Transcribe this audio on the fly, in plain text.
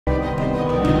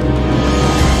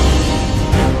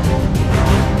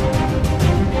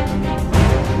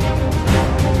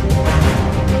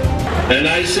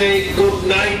I say good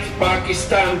night,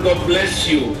 Pakistan. God bless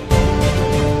you.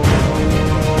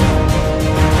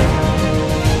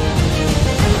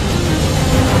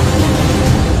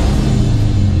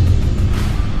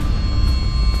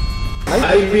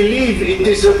 I believe it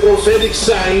is a prophetic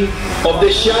sign of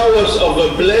the showers of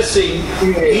a blessing,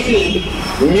 healing,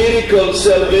 miracle,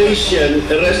 salvation,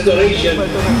 restoration,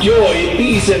 joy,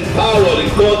 peace, and power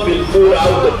God will pour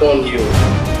out upon you.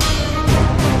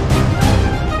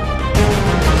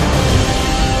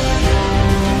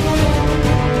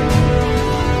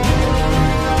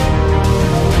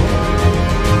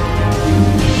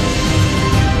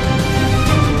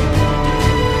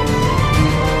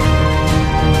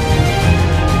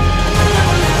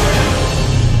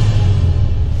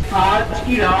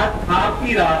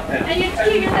 आपकी रात है।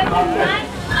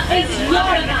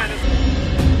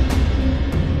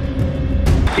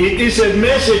 It is a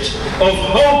message of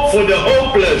hope for the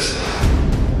hopeless.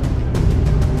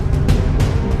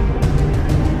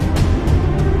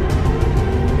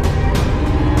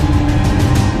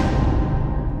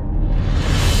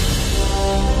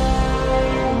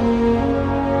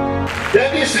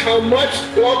 That is how much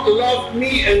God loved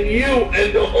me and you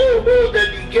and the whole world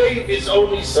that He gave His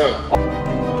only Son.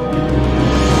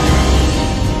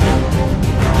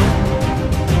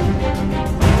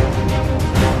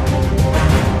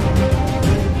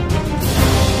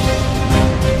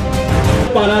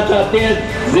 पाना चाहते हैं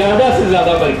ज़्यादा से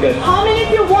ज़्यादा बरकत। How many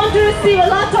of you want to receive a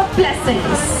lot of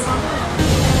blessings?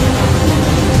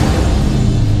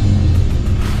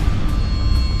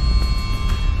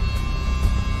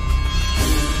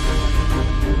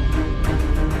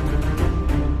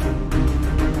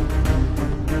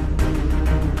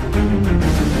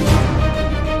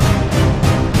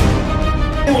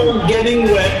 Getting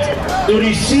wet to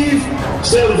receive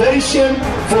salvation,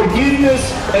 forgiveness,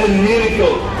 and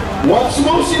miracle. What's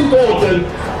most important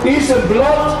is the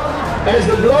blood, as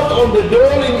the blood on the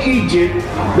door in Egypt,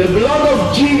 the blood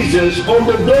of Jesus on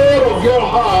the door of your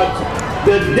heart.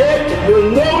 The dead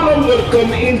will no longer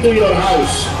come into your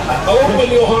house.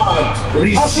 Open your heart.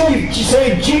 Receive.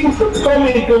 Say, Jesus, come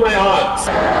into my heart.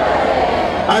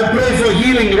 I pray for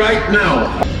healing right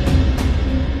now.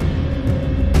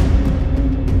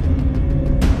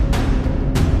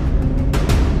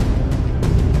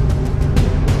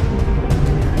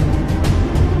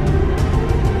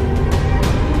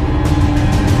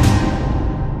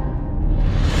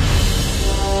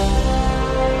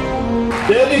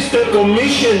 That is the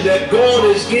commission that God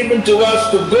has given to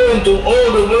us, to go into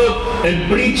all the world and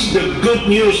preach the good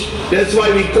news. That's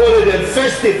why we call it a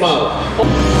festival.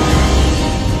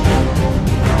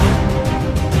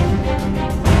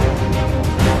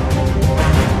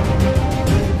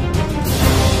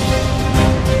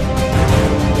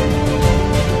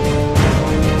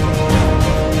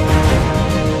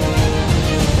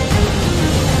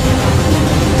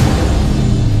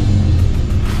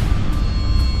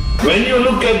 When you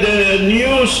look at the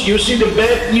news, you see the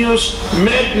bad news,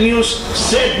 mad news,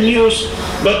 sad news,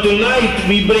 but tonight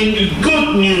we bring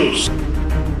good news.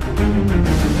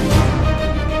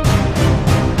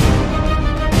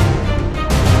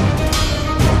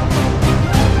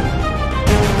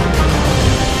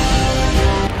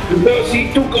 Because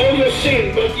He took all your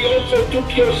sin, but He also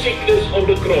took your sickness on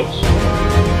the cross.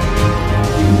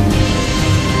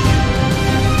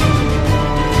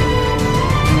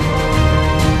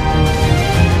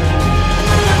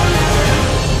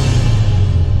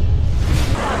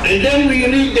 And then we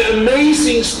read the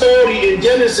amazing story in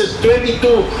Genesis 22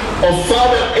 of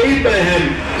Father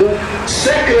Abraham, who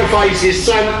sacrificed his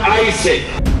son Isaac.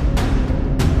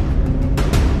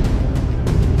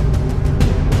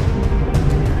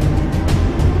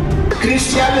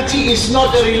 Christianity is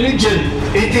not a religion,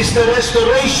 it is the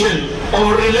restoration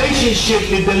of a relationship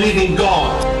with the living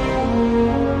God.